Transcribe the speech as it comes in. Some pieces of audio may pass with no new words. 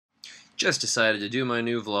Just decided to do my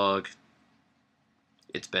new vlog.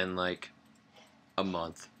 It's been like a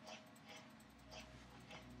month.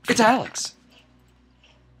 It's Alex.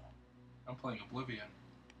 I'm playing Oblivion.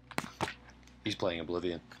 He's playing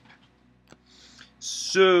Oblivion.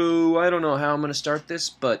 So, I don't know how I'm gonna start this,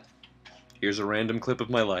 but here's a random clip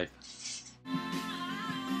of my life.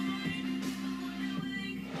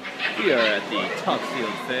 We are at the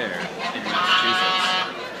Topfield Fair in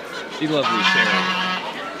Massachusetts. The lovely Sherry.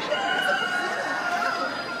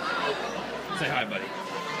 Say hi, buddy.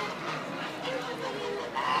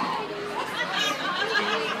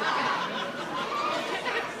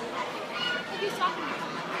 She's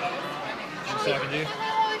talking to you?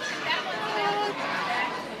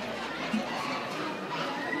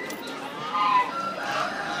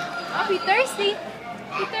 I'll be thirsty.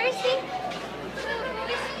 Be thirsty.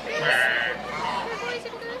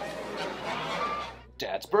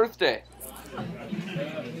 Dad's birthday.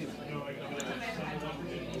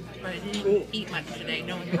 But I didn't eat much today,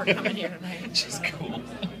 knowing you were coming here tonight. Which is cool.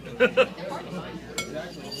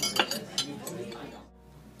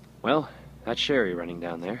 Well, that's Sherry running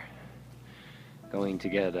down there. Going to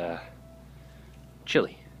get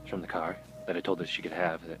chili from the car that I told her she could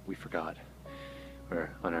have that we forgot.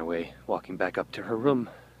 We're on our way walking back up to her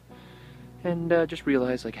room and just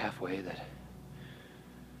realized like halfway that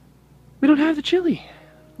we don't have the chili.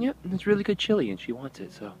 Yep, it's really good chili and she wants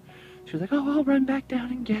it, so she was like, oh, I'll run back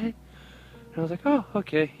down and get it. And I was like, oh,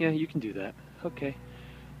 okay, yeah, you can do that. Okay.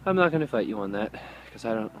 I'm not going to fight you on that because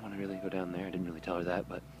I don't want to really go down there. I didn't really tell her that,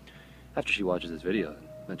 but after she watches this video,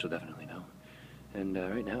 then she'll definitely know. And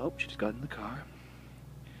right now, oh, she just got in the car.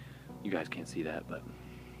 You guys can't see that, but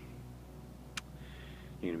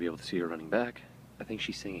you're going to be able to see her running back. I think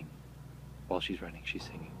she's singing. While she's running, she's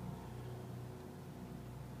singing.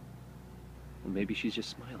 Or maybe she's just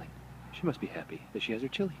smiling. She must be happy that she has her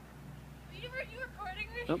chili. Are you recording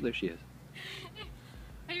me? Oh, there she is.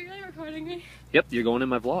 Are you really recording me? Yep, you're going in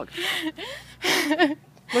my vlog.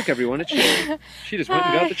 Look, everyone, it's Sherry. She just went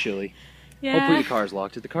and got the chili. Yeah. Hopefully the car's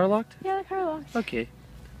locked. Is the car locked? Yeah, the car locked. Okay.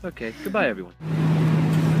 Okay. Goodbye, everyone.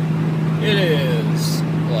 It is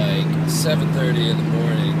like 7:30 in the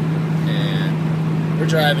morning, and we're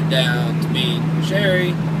driving down to meet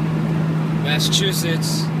Sherry,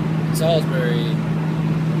 Massachusetts, Salisbury,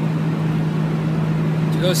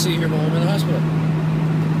 to go see her mom in the hospital.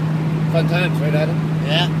 Fun times, right, Adam?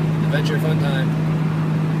 Yeah. Adventure, fun time.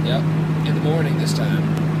 Yep. In the morning this time.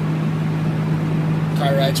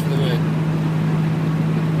 Car rides for the win.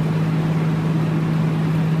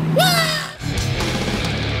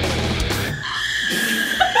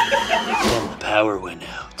 The power went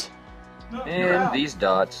out. And these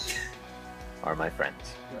dots are my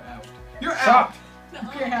friends. You're out!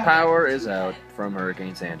 Power is out from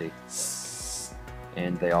Hurricane Sandy.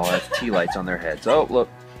 And they all have tea lights on their heads. Oh, look.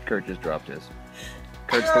 Kurt just dropped his.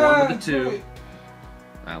 Kurt's the one with the two.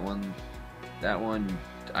 That one,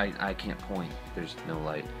 I can't point. There's no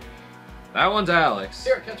light. That one's Alex.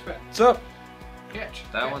 Here, catch back. What's up? Catch.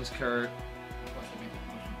 That one's Kurt.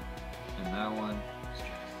 And that one is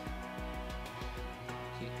Jeff.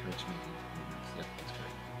 See, Kurt's making movements. Yep, that's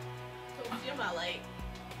Kurt. Feel my light.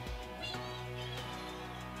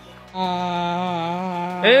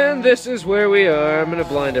 And this is where we are. I'm gonna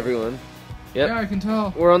blind everyone. Yep. Yeah, I can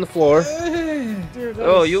tell. We're on the floor. Dude,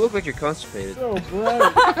 Oh, you look like you're constipated. so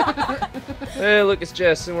bright. Hey, look, it's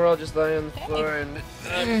Jess, and we're all just lying on the floor and...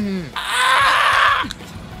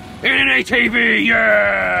 NNA TV,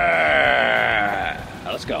 yeah!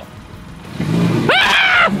 Let's go.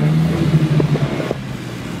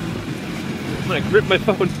 I'm gonna grip my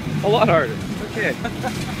phone a lot harder. Okay.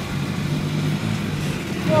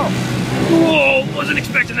 Whoa, wasn't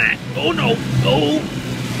expecting that. Oh no, oh.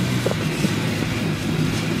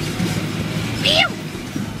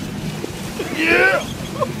 Yeah!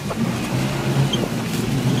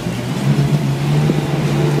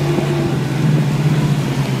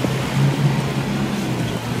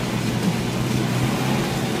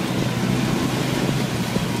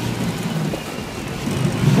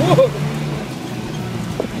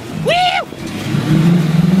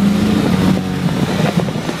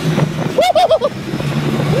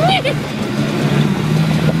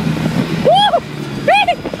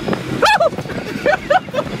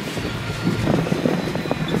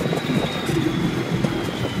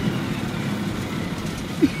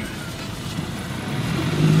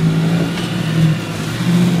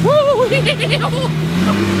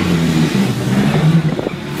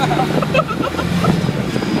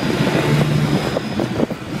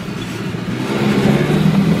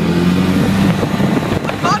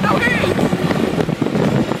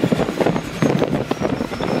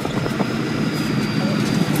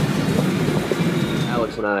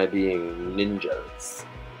 I being ninjas.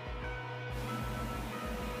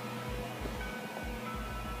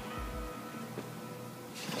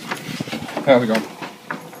 How's it going?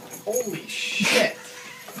 Holy shit.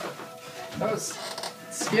 That was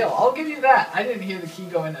skill. I'll give you that. I didn't hear the key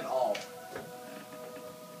go in at all.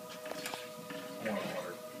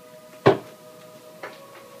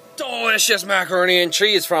 Delicious macaroni and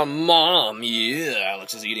cheese from Mom. Yeah,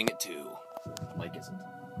 Alex is eating it too. Mike isn't.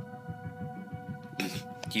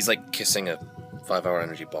 He's like kissing a 5-hour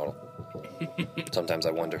energy bottle. Sometimes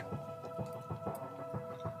I wonder.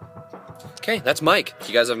 Okay, that's Mike.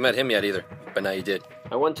 You guys haven't met him yet either, but now you did.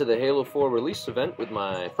 I went to the Halo 4 release event with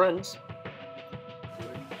my friends.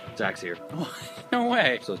 Zach's here. No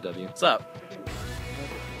way. So's W. What's up?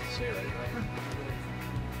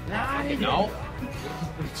 No.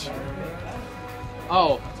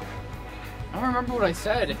 Oh. I don't remember what I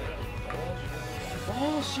said.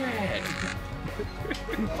 Bullshit.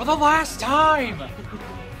 For the last time.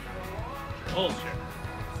 Bullshit.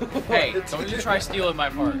 Hey, don't you try stealing my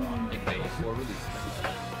part.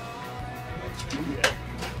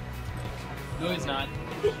 No, he's not.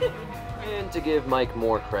 And to give Mike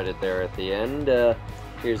more credit there at the end,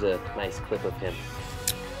 here's a nice clip of him.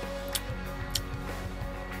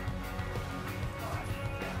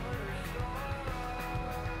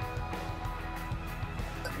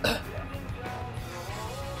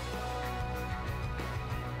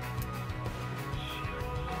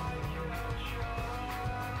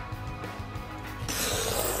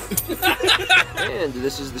 And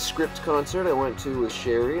this is the script concert I went to with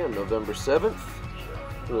Sherry on November 7th.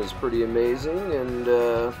 It was pretty amazing, and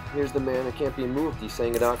here's the man who can't be moved. He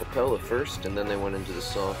sang it a cappella first, and then they went into the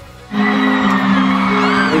song.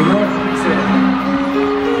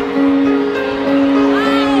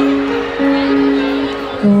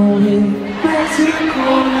 Going back to the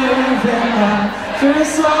corner that I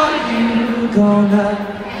first saw you. Gonna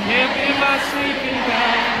can't be my sleeping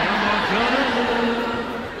bag. I'm not gonna move.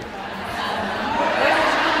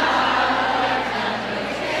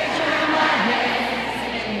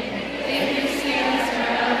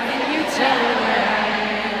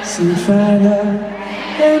 Some fighter,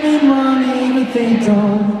 every morning, but they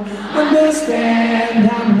don't understand.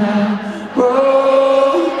 I'm not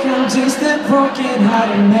broke, I'm just a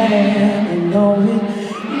broken-hearted man. I know it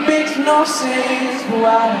makes no sense, but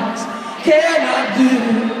what else can I do?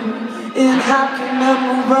 And how can I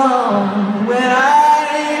move on when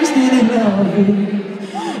I'm still in love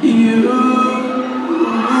with you?